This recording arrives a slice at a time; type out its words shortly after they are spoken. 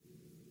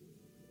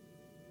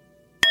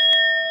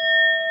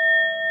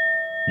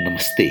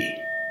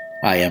Namaste.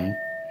 I am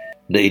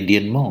the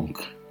Indian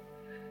monk.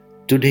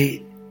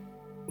 Today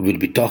we'll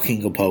be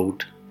talking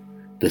about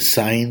the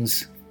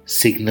signs,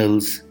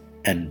 signals,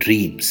 and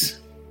dreams,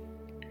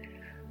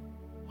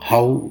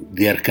 how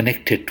they are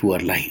connected to our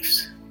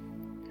lives.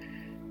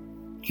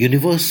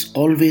 Universe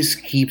always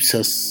keeps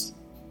us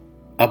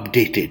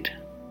updated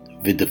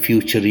with the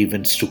future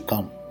events to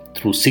come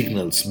through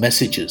signals,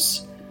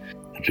 messages,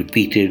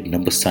 repeated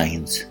number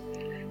signs,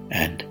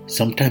 and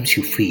sometimes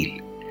you feel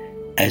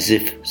as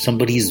if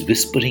somebody is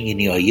whispering in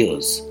your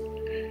ears,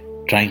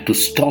 trying to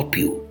stop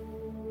you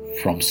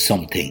from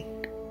something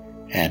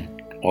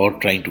or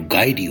trying to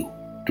guide you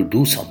to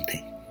do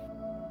something.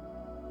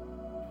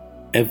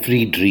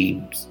 Every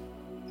dream,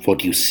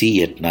 what you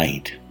see at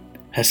night,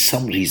 has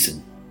some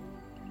reason,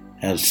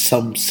 has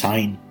some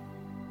sign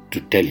to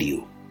tell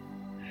you.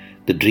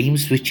 The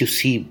dreams which you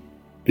see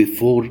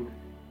before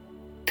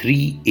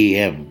 3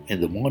 a.m.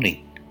 in the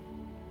morning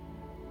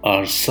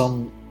are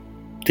something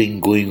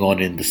going on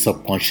in the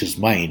subconscious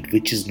mind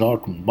which is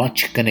not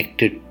much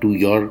connected to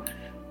your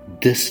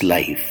this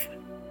life.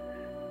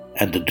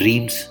 And the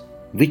dreams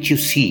which you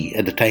see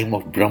at the time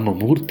of Brahma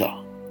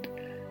Muhurta,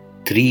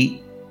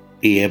 3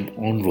 a.m.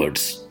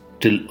 onwards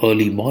till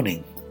early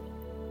morning,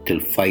 till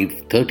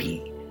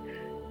 5:30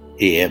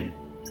 a.m.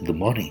 in the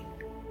morning,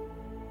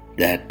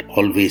 that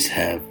always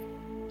have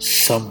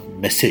some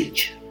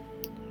message,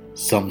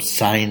 some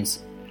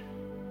signs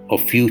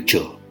of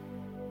future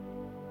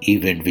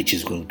event which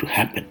is going to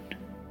happen.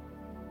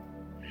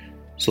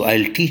 So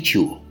I'll teach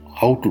you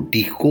how to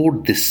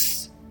decode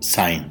these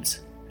signs.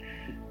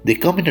 They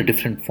come in a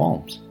different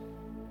forms.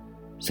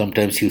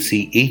 Sometimes you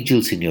see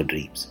angels in your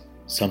dreams.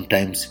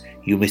 Sometimes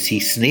you may see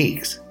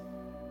snakes,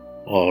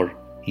 or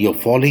you're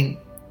falling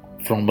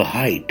from a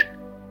height,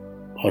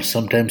 or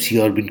sometimes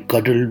you are being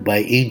cuddled by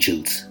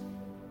angels,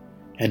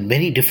 and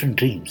many different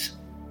dreams.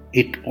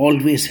 It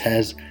always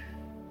has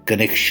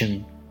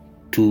connection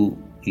to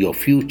your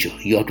future.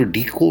 You have to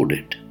decode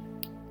it.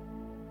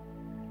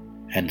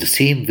 And the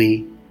same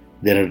way,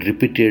 there are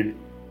repeated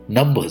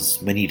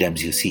numbers many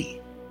times you see.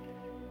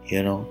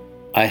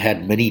 I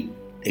had many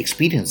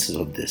experiences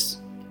of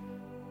this.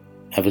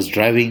 I was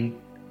driving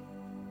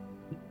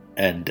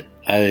and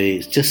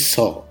I just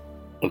saw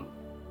a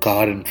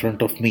car in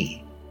front of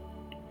me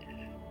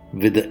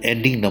with the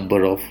ending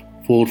number of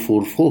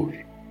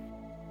 444.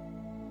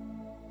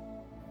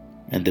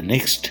 And the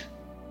next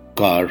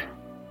car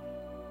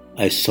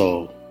I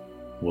saw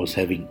was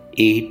having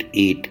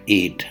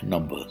 888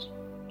 numbers.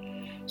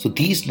 So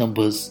these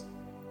numbers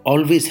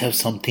always have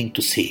something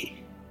to say.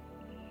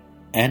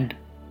 And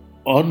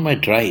on my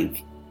drive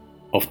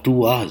of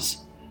 2 hours,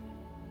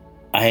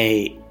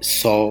 I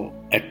saw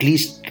at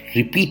least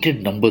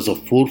repeated numbers of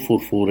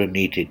 444 and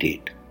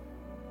 888.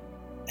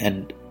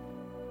 And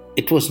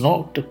it was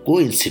not a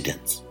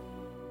coincidence.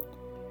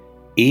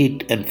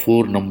 8 and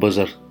 4 numbers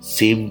are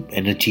same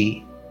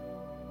energy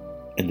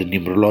in the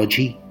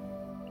numerology,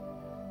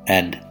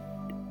 and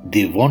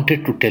they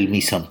wanted to tell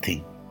me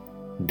something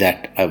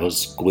that I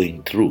was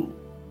going through.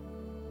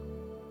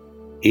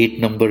 8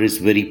 number is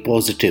very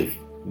positive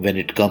when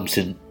it comes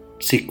in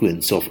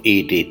sequence of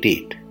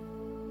 888.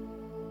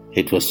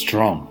 It was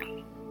strong.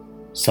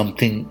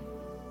 Something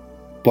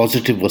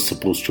positive was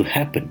supposed to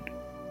happen.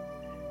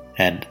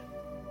 And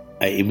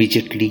I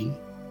immediately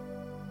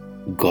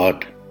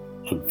got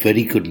a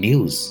very good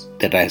news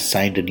that I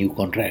signed a new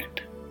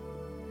contract.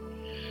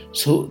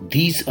 So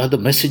these are the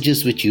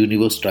messages which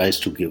universe tries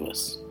to give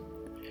us.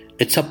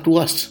 It's up to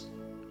us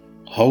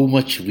how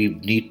much we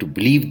need to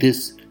believe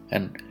this,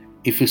 and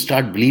if you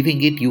start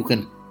believing it, you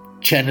can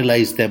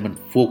channelize them and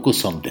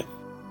focus on them.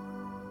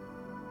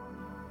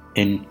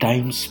 In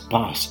times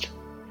past,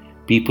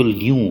 people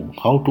knew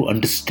how to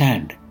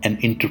understand and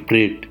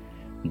interpret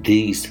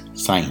these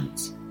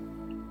signs.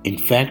 In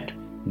fact,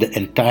 the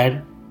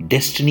entire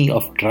destiny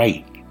of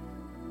tribe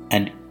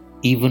and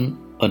even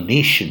a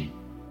nation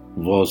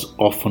was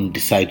often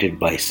decided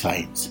by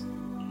signs.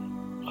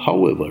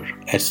 However,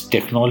 as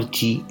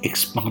technology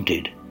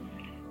expanded,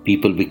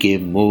 people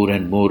became more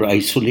and more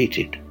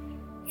isolated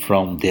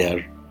from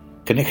their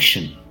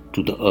connection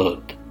to the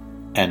earth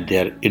and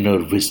their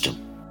inner wisdom.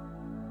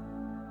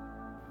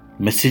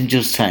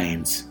 Messenger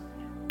signs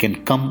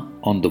can come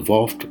on the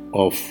waft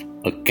of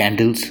a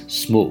candle's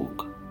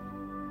smoke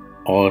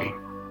or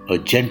a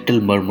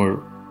gentle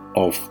murmur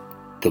of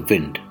the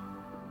wind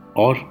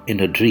or in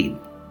a dream.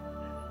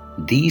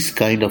 These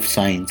kind of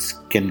signs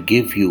can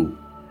give you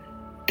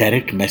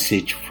direct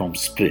message from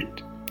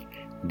spirit.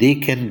 They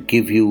can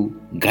give you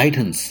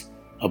guidance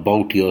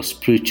about your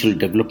spiritual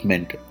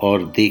development,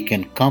 or they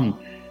can come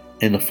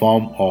in the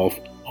form of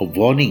a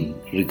warning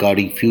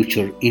regarding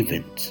future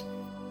events.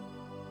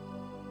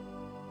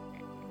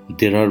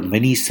 There are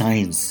many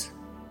signs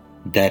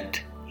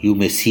that you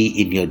may see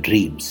in your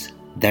dreams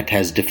that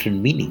has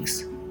different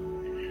meanings.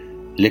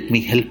 Let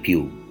me help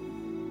you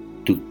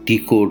to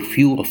decode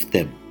few of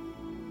them.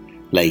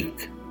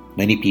 Like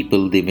many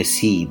people, they may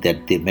see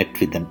that they met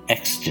with an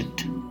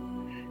accident.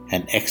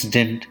 An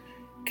accident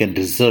can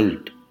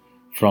result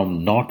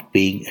from not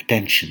paying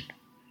attention?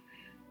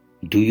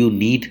 Do you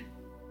need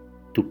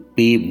to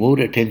pay more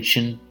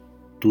attention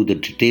to the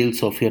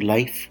details of your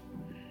life?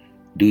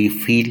 Do you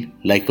feel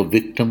like a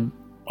victim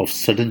of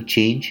sudden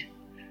change?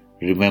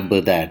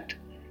 Remember that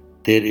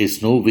there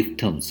is no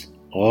victims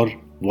or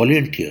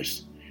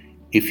volunteers.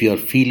 If you are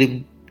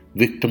feeling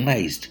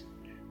victimized,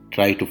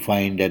 try to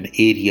find an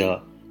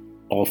area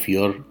of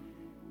your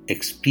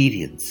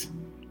experience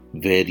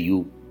where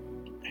you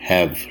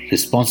have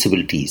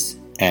responsibilities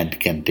and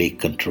can take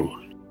control.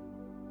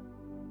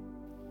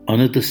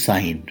 Another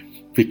sign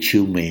which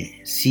you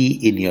may see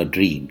in your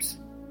dreams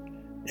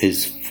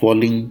is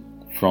falling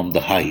from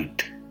the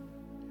height.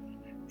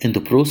 In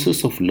the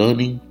process of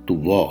learning to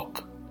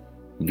walk,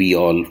 we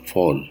all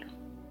fall.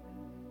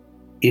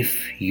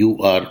 If you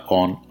are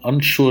on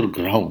unsure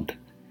ground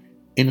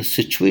in a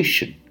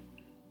situation,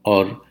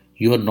 or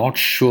you are not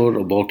sure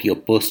about your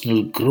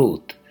personal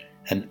growth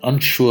and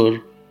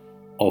unsure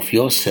of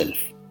yourself,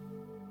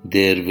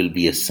 there will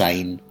be a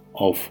sign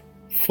of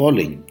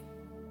falling.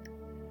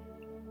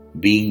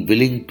 Being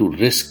willing to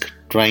risk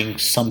trying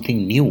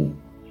something new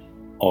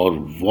or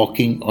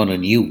walking on a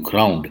new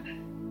ground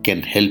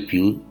can help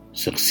you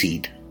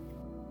succeed.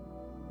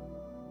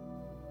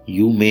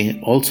 You may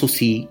also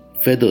see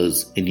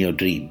feathers in your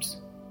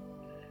dreams.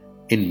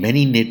 In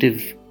many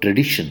native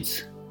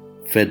traditions,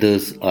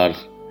 feathers are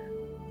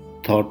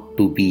thought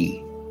to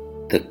be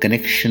the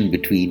connection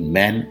between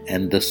man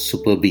and the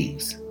super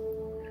beings.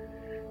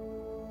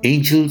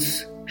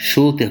 Angels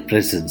show their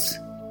presence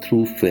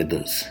through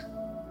feathers.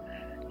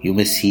 You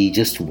may see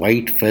just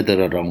white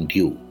feather around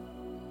you.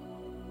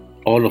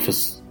 All of a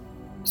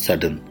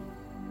sudden,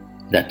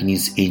 that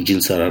means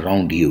angels are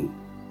around you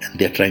and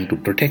they are trying to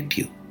protect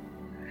you.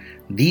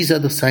 These are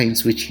the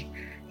signs which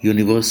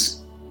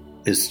universe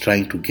is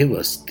trying to give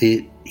us.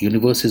 The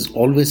universe is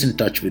always in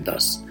touch with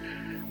us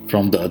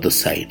from the other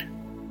side.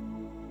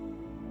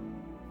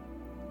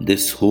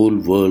 This whole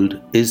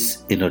world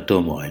is in a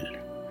turmoil.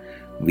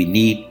 We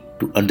need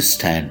to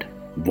understand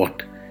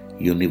what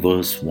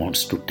universe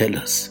wants to tell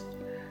us.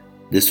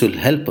 This will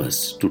help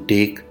us to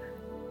take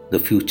the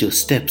future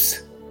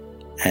steps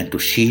and to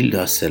shield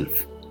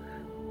ourselves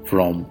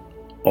from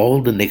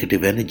all the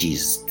negative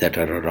energies that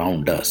are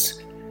around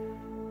us.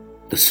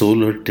 The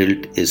solar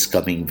tilt is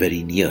coming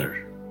very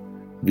near.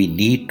 We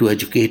need to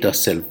educate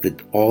ourselves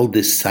with all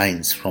these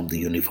signs from the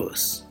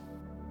universe.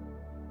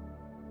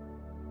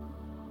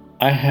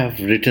 I have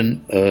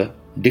written a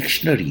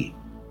dictionary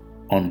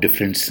on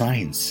different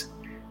signs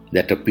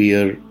that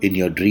appear in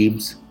your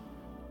dreams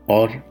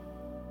or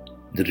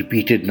the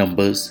repeated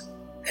numbers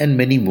and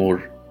many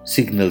more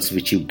signals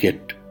which you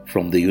get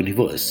from the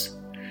universe.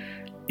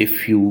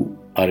 If you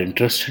are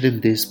interested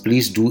in this,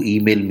 please do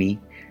email me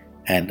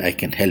and I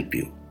can help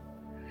you.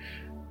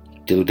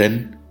 Till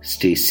then,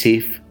 stay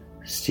safe,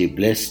 stay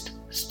blessed,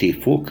 stay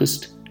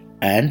focused,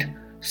 and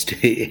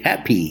stay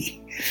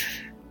happy.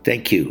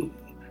 Thank you.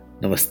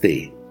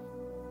 Namaste.